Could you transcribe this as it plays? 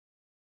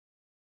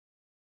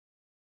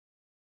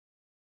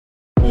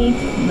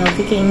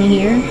Melty Kane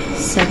here,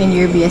 second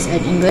year BS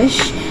Ed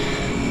English,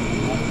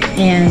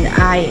 and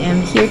I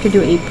am here to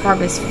do a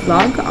progress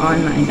vlog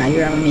on my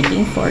diorama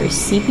making for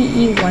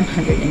CPE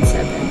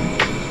 107.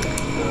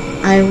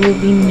 I will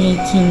be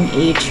making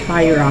a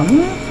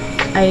triarama.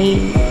 I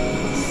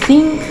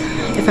think,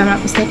 if I'm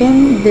not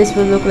mistaken, this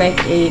will look like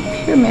a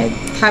pyramid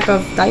type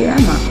of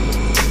diorama,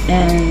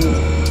 and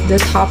the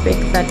topic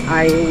that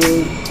I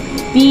will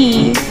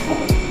be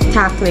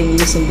tackling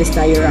using this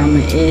diorama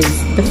is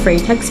the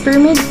Freytag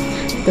pyramid,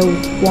 the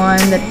one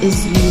that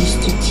is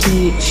used to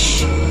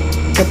teach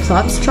the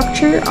plot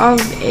structure of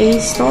a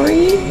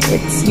story.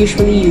 It's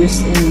usually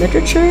used in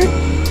literature.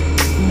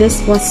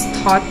 This was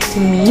taught to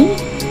me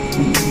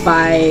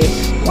by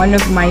one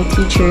of my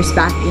teachers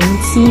back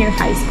in senior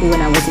high school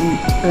when I was in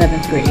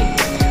 11th grade.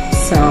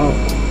 So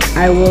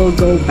I will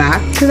go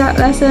back to that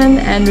lesson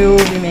and we will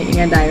be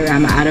making a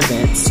diorama out of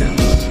it. So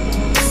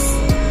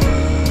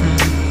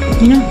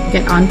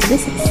get on to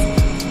business.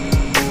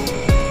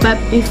 But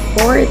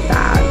before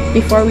that,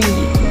 before we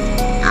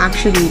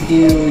actually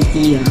do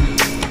the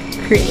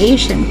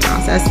creation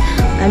process,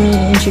 let me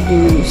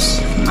introduce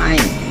my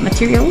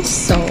materials.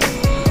 So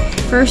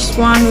first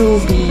one, we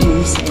will be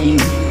using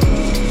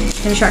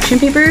construction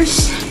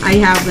papers. I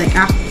have like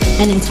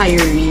an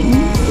entire ring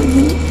with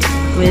me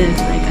with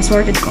like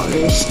assorted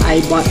colors.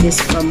 I bought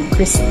this from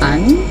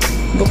Kristan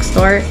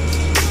bookstore,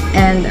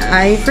 and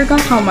I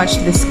forgot how much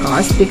this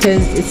cost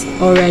because it's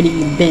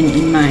already been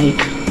in my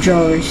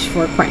drawers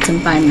for quite some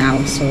time now.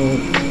 So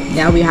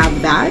yeah, we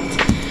have that.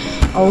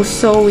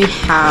 Also, we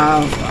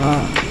have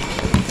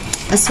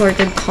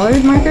assorted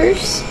colored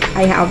markers.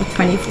 I have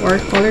 24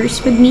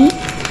 colors with me.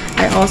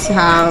 I also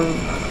have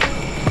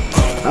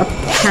a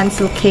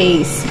pencil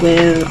case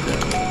with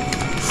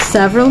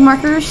several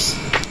markers,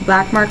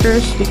 black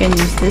markers. We can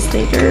use this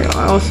later.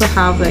 I also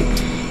have like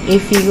a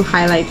few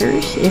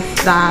highlighters if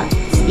that's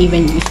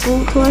even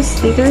useful to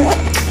us later.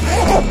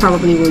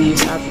 Probably will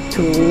use that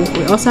too.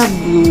 We also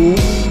have glue,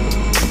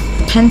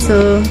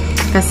 pencil,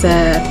 because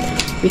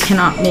we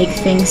cannot make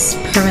things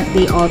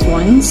permanently all at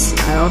once.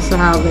 I also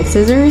have like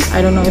scissors.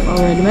 I don't know if I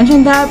already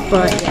mentioned that,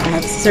 but yeah, I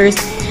have scissors.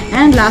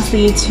 And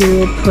lastly,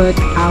 to put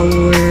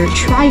our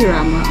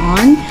triarama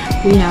on,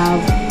 we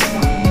have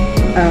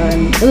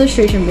an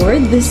illustration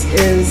board. This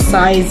is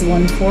size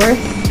 1/4.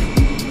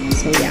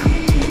 So yeah.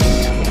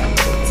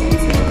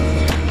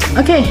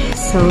 Okay,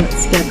 so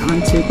let's get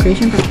on to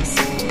creation process.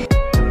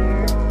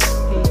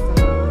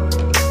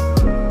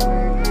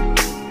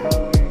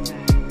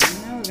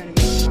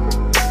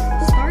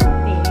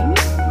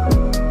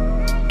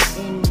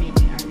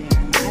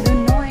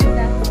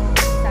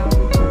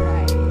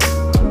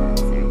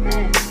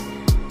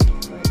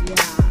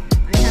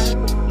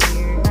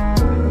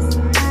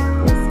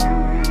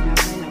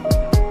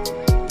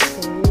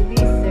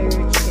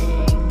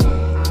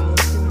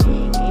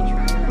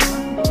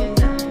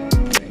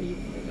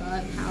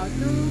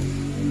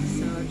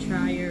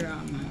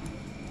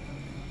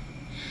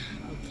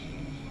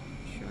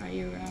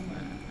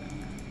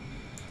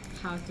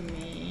 How to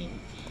make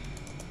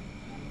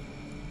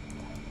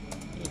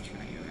a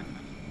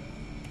triarama.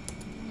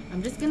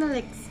 I'm just gonna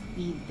like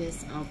speed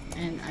this up,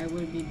 and I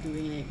will be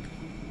doing like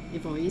a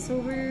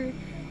voiceover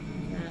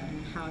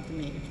how to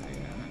make a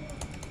triarama.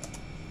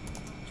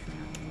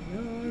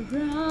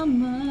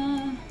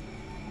 Triarama.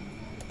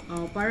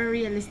 Oh, para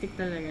realistic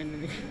talaga.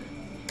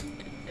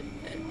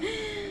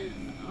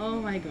 Oh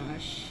my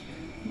gosh.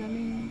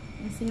 Daming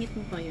nasingit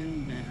mo pa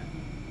yun ba?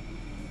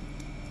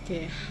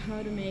 Okay,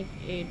 how to make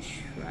a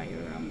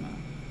triarama.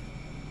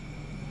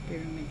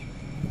 Pyramid.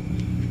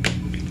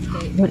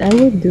 Okay. What I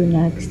would do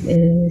next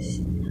is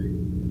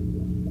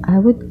I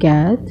would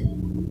get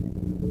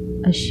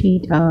a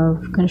sheet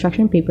of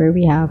construction paper.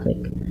 We have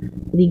like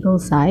legal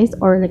size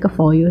or like a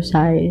folio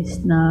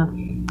size na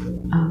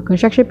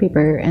construction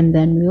paper, and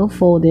then we'll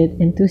fold it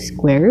into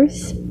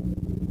squares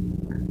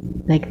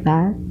like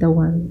that, the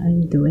one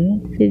I'm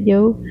doing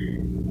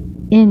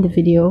in the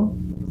video.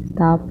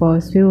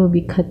 Tapos we will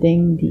be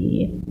cutting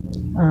the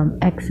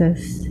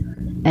excess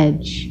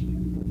edge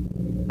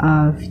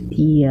of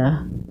the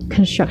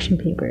construction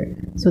paper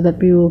so that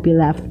we will be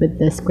left with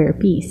the square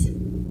piece.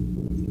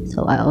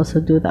 So I also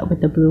do that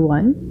with the blue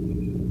one.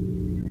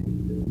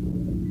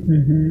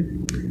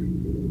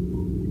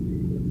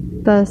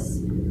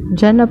 Thus,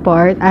 dyan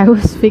part, I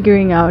was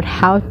figuring out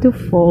how to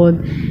fold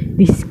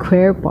the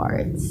square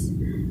parts.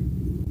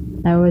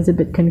 I was a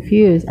bit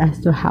confused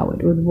as to how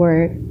it would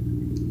work.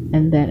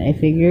 And then I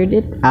figured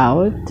it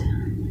out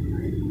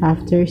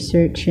after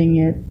searching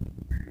it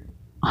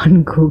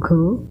on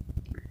Google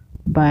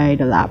by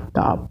the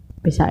laptop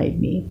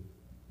beside me.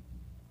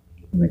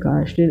 Oh my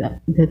gosh, did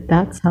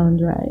that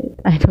sound right?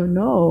 I don't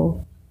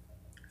know.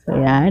 So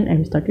yeah, and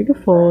I'm starting to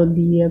fold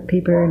the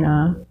paper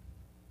na.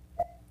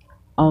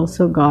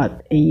 Also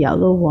got a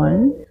yellow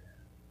one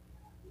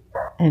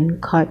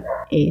and cut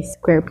a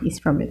square piece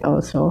from it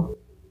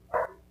also.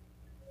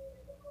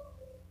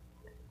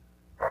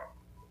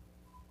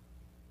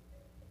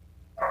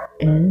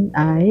 And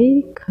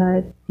I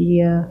cut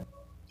the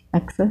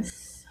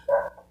excess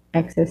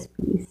excess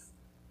piece.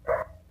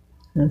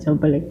 And so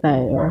balik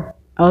tayo.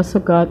 I also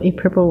got a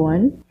purple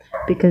one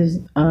because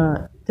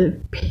the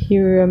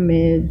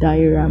pyramid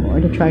diorama or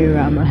the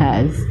triorama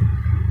has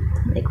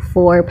like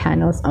four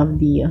panels of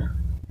the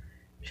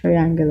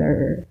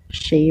triangular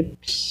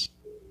shapes.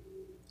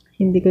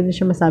 Hindi ko na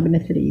siya masabi na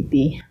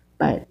 3D,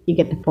 but you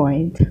get the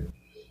point.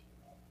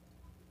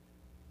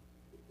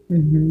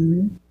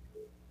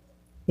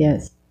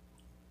 Yes.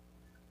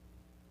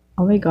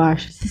 Oh my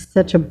gosh, this is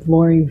such a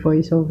boring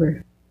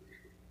voiceover.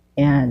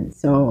 And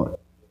so,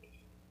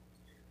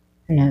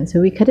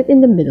 we cut it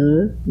in the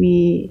middle.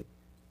 We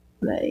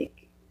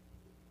like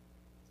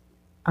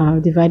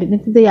divide it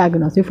into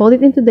diagonals. We fold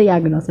it into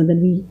diagonals, and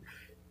then we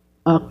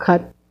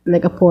cut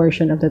like a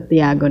portion of the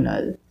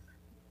diagonal.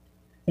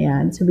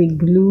 And so we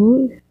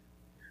glue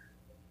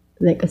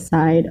like a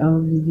side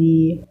of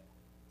the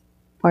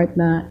part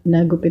na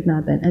nagupit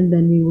natin, and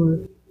then we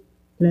will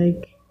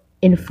like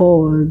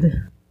enfold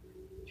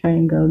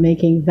triangle,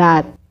 making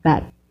that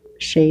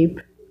shape.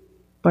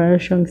 Para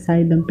siyang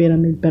side ng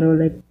pyramid, pero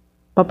like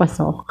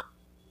papasok.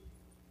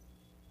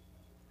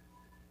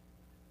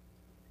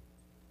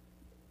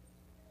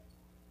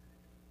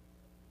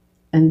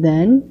 And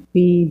then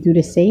we do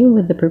the same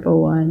with the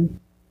purple one.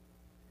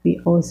 We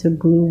also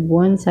glue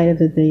one side of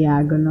the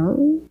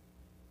diagonal,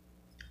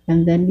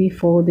 and then we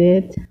fold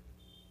it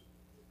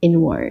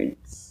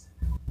inwards.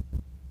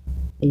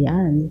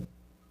 Ayan.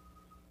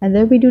 And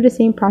then we do the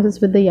same process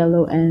with the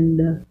yellow and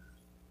the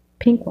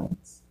pink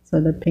ones. So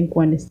the pink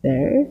one is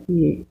there.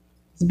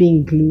 It's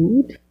being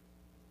glued.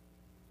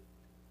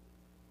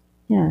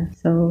 Yeah,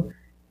 so,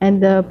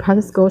 and the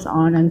process goes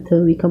on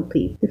until we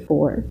complete the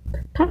four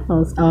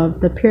panels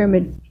of the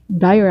pyramid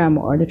diorama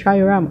or the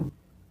triorama.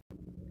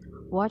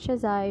 Watch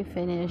as I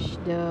finish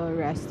the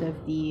rest of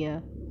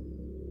the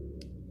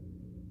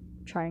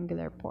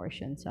triangular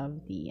portions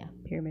of the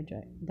pyramid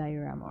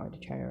diorama or the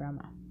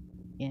triorama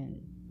in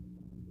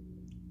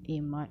a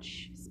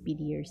much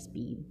speedier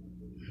speed.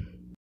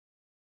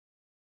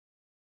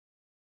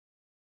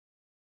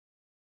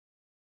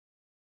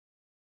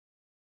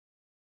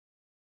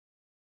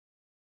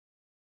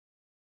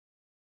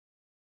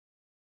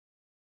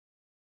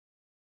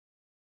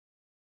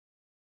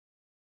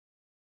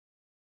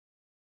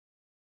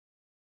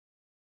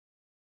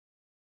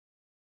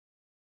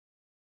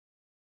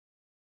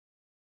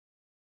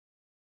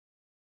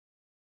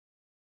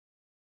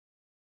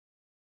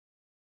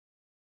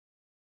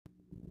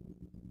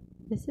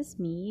 This is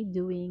me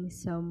doing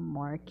some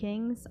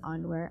markings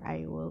on where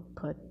I will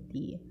put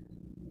the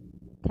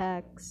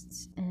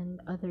texts and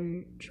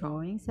other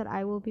drawings that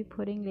I will be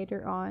putting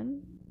later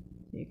on.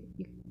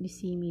 You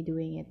see me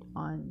doing it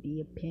on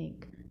the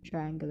pink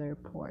triangular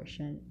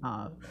portion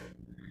of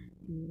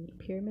the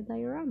pyramid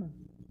diorama.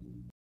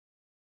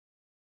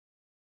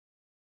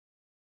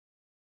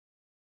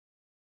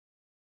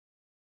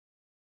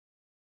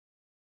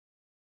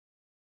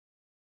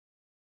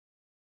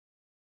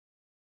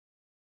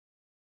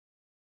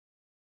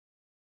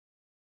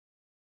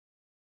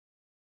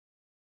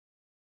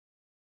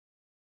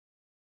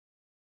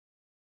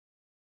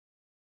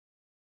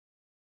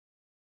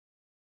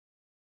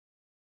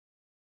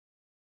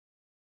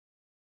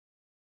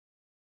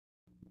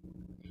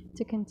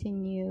 To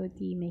continue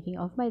the making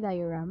of my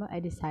diorama, I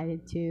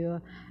decided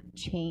to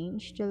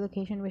change the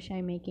location which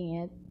I'm making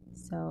it.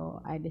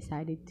 So I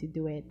decided to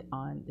do it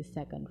on the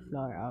second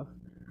floor of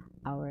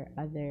our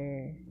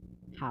other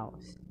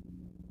house.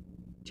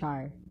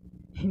 Char.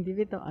 Hindi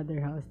ba itong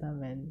other house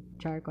namin?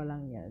 Char ko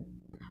lang yun.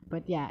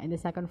 But yeah, in the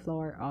second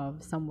floor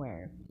of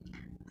somewhere.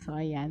 So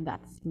ayan,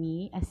 that's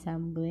me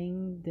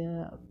assembling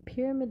the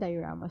pyramid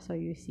diorama. So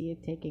you see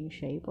it taking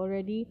shape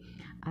already.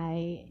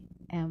 I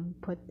am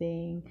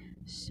putting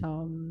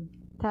some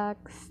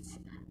text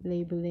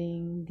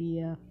labeling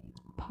the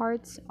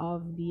parts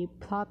of the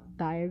plot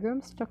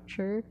diagram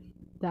structure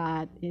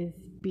that is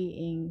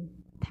being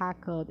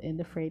tackled in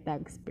the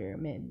Freytag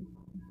pyramid.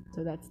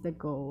 So that's the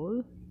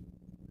goal.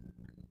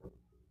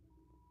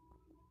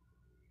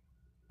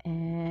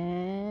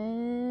 And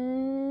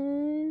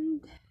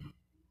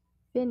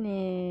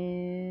finish.